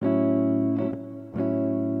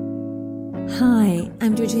Hi,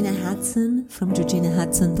 I'm Georgina Hudson from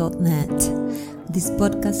georginahudson.net. This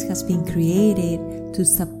podcast has been created to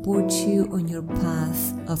support you on your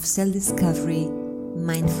path of self-discovery,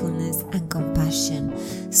 mindfulness, and compassion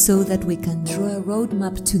so that we can draw a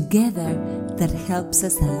roadmap together that helps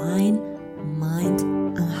us align mind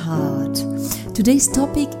and heart. Today's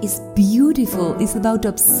topic is beautiful. It's about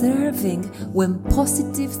observing when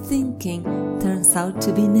positive thinking turns out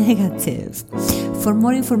to be negative. For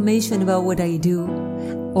more information about what I do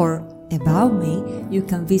or about me, you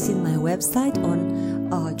can visit my website on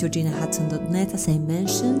georginahudson.net. As I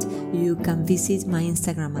mentioned, you can visit my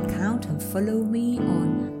Instagram account and follow me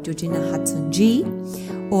on Georgina Hudson G,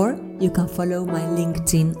 or you can follow my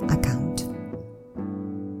LinkedIn account.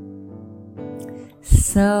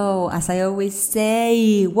 So, as I always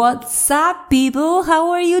say, what's up, people? How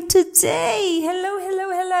are you today?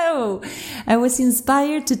 Hello. I was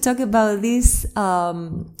inspired to talk about this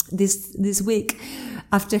this week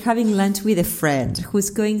after having lunch with a friend who's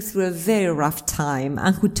going through a very rough time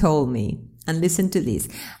and who told me, and listen to this,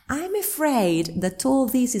 I'm afraid that all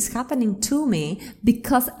this is happening to me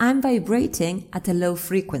because I'm vibrating at a low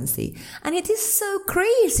frequency. And it is so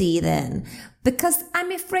crazy then, because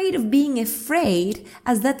I'm afraid of being afraid,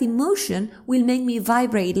 as that emotion will make me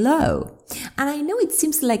vibrate low. And I know it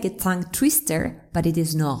seems like a tongue twister, but it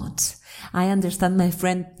is not. I understand my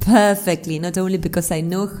friend perfectly, not only because I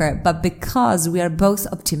know her, but because we are both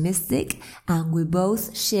optimistic and we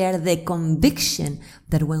both share the conviction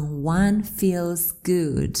that when one feels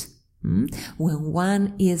good, when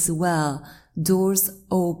one is well, doors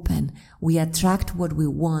open, we attract what we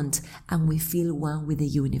want, and we feel one with the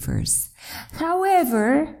universe.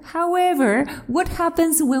 However, what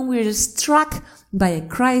happens when we're struck by a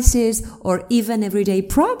crisis or even everyday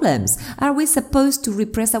problems? Are we supposed to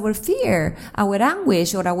repress our fear, our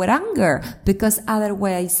anguish, or our anger because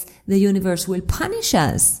otherwise the universe will punish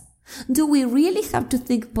us? Do we really have to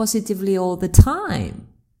think positively all the time?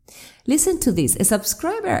 Listen to this. A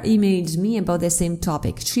subscriber emailed me about the same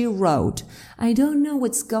topic. She wrote, I don't know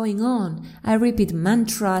what's going on. I repeat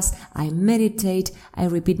mantras, I meditate, I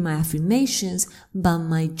repeat my affirmations, but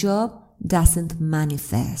my job doesn't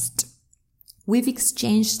manifest. We've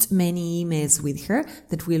exchanged many emails with her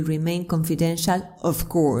that will remain confidential, of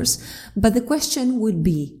course. But the question would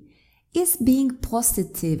be, is being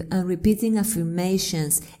positive and repeating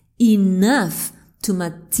affirmations enough to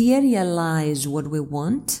materialize what we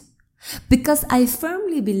want? Because I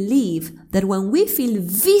firmly believe that when we feel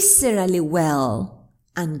viscerally well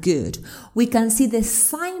and good, we can see the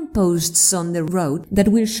signposts on the road that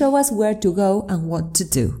will show us where to go and what to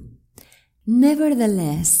do.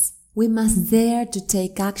 Nevertheless, we must dare to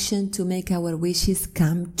take action to make our wishes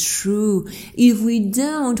come true. If we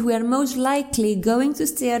don't, we are most likely going to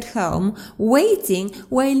stay at home waiting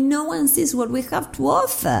while no one sees what we have to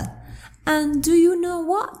offer. And do you know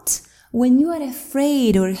what? When you are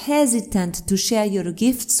afraid or hesitant to share your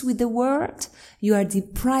gifts with the world, you are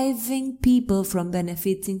depriving people from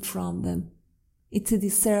benefiting from them. It's a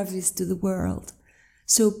disservice to the world.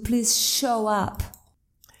 So please show up.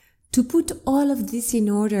 To put all of this in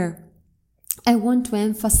order, I want to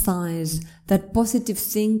emphasize that positive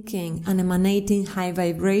thinking and emanating high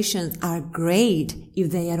vibrations are great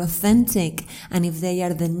if they are authentic and if they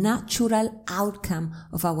are the natural outcome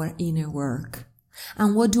of our inner work.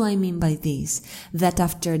 And what do I mean by this? That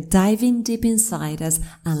after diving deep inside us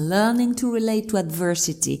and learning to relate to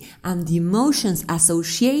adversity and the emotions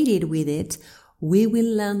associated with it, we will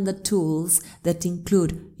learn the tools that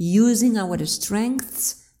include using our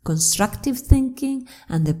strengths, constructive thinking,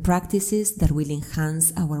 and the practices that will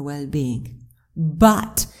enhance our well-being.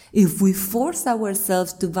 But if we force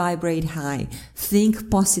ourselves to vibrate high,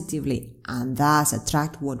 think positively, and thus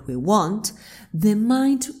attract what we want, the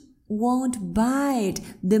mind won't bite,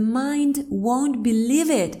 the mind won't believe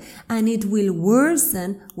it, and it will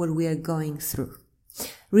worsen what we are going through.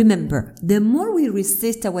 Remember, the more we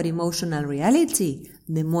resist our emotional reality,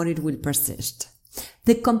 the more it will persist.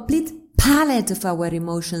 The complete palette of our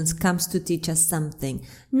emotions comes to teach us something,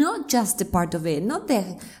 not just a part of it, not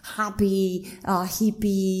the happy,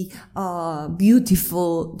 hippie,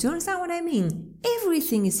 beautiful. Do you understand what I mean?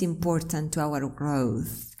 Everything is important to our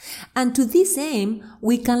growth. And to this aim,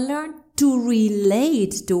 we can learn to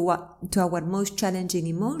relate to our most challenging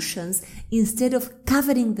emotions instead of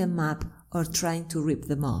covering them up or trying to rip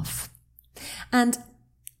them off. And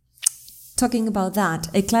talking about that,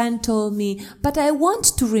 a client told me, but I want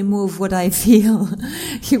to remove what I feel.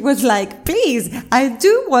 He was like, please, I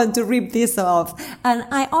do want to rip this off. And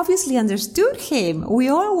I obviously understood him. We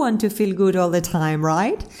all want to feel good all the time,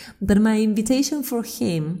 right? But my invitation for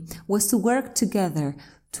him was to work together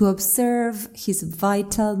to observe his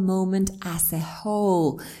vital moment as a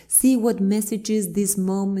whole. See what messages this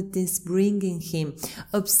moment is bringing him.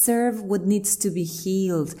 Observe what needs to be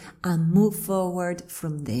healed and move forward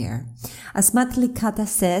from there. As Matt Licata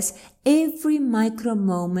says, every micro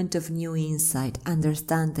moment of new insight,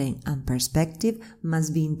 understanding, and perspective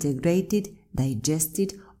must be integrated,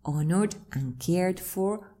 digested, honored, and cared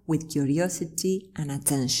for with curiosity and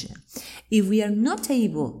attention. If we are not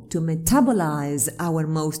able to metabolize our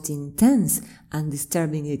most intense and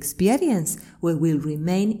disturbing experience, we will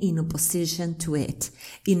remain in opposition to it,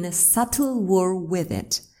 in a subtle war with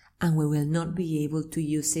it, and we will not be able to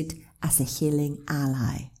use it as a healing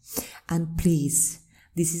ally. And please,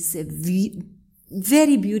 this is a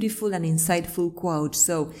very beautiful and insightful quote.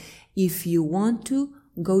 So if you want to,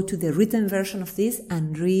 go to the written version of this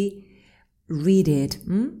and read it.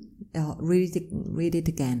 Read it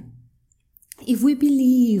again. If we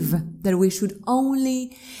believe that we should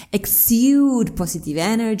only exude positive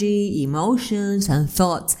energy, emotions, and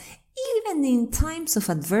thoughts, even in times of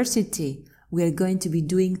adversity, we are going to be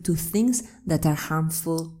doing two things that are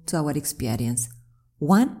harmful to our experience.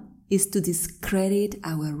 One is to discredit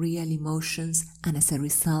our real emotions and as a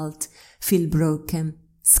result feel broken,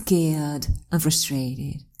 scared, and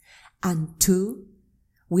frustrated. And two,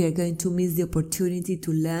 we are going to miss the opportunity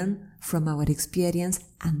to learn from our experience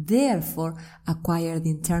and therefore acquire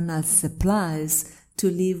the internal supplies to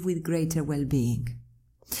live with greater well-being.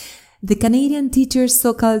 The Canadian teachers,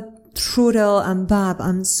 so-called Trudel and Bab,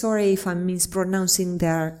 I'm sorry if I'm mispronouncing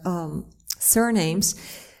their surnames,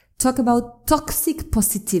 talk about toxic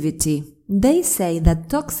positivity. They say that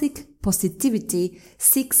toxic positivity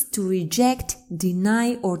seeks to reject,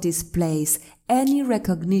 deny, or displace any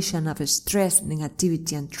recognition of stress,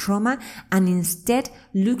 negativity, and trauma, and instead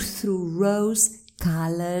looks through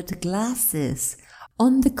rose-colored glasses.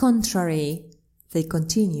 On the contrary, they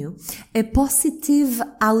continue, a positive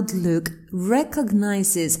outlook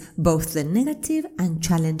recognizes both the negative and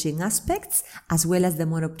challenging aspects, as well as the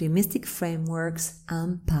more optimistic frameworks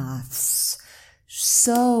and paths.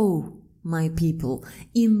 So, my people,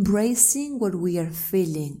 embracing what we are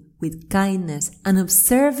feeling with kindness and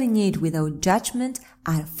observing it without judgment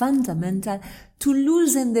are fundamental to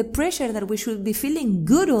loosen the pressure that we should be feeling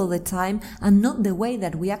good all the time and not the way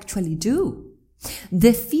that we actually do.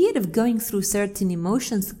 The fear of going through certain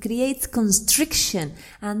emotions creates constriction,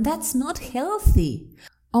 and that's not healthy.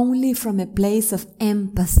 Only from a place of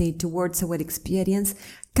empathy towards our experience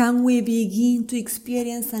can we begin to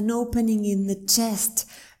experience an opening in the chest,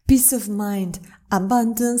 peace of mind,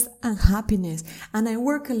 abundance, and happiness. And I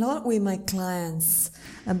work a lot with my clients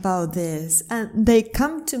about this. And they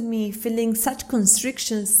come to me feeling such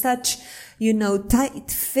constriction, such,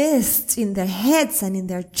 tight fists in their heads and in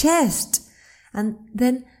their chest. And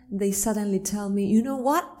then they suddenly tell me, you know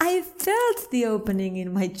what? I felt the opening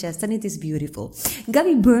in my chest, and it is beautiful.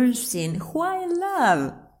 Gabby Bernstein, who I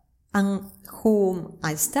love, and whom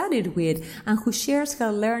I studied with, and who shares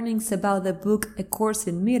her learnings about the book A Course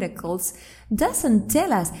in Miracles, doesn't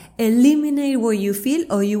tell us, eliminate what you feel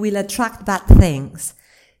or you will attract bad things.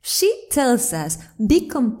 She tells us, be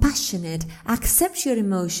compassionate, accept your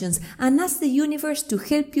emotions, and ask the universe to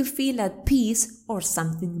help you feel at peace or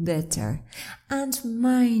something better. And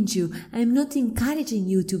mind you, I'm not encouraging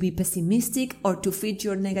you to be pessimistic or to feed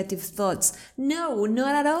your negative thoughts. No,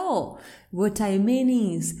 not at all. What I mean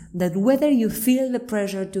is that whether you feel the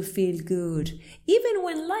pressure to feel good, even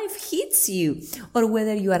when life hits you, or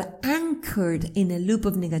whether you are anchored in a loop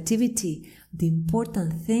of negativity, the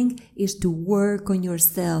important thing is to work on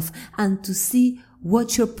yourself and to see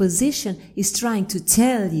what your position is trying to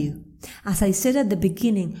tell you. As I said at the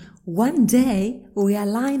beginning, one day we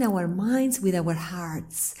align our minds with our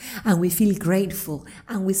hearts and we feel grateful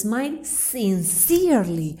and we smile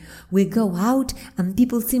sincerely. We go out and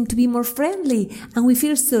people seem to be more friendly and we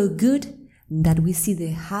feel so good that we see the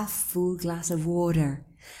half-full glass of water.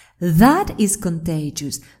 That is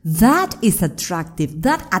contagious. That is attractive.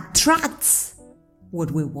 That attracts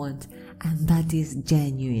what we want. And that is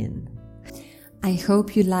genuine. I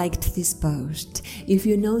hope you liked this post. If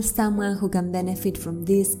you know someone who can benefit from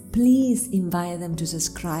this, please invite them to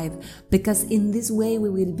subscribe, because in this way we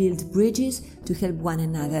will build bridges to help one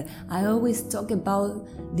another. I always talk about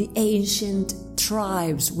the ancient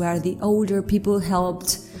tribes where the older people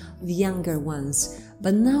helped the younger ones.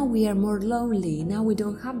 But now we are more lonely. Now we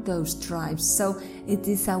don't have those tribes. So it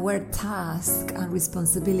is our task and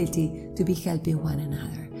responsibility to be helping one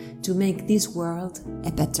another, to make this world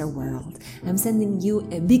a better world. I'm sending you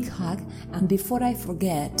a big hug. And before I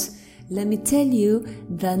forget, let me tell you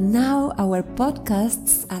that now our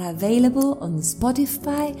podcasts are available on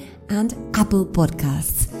Spotify and Apple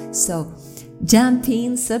Podcasts. So jump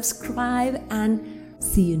in, subscribe, and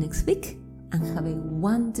see you next week, and have a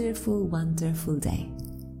wonderful, wonderful day.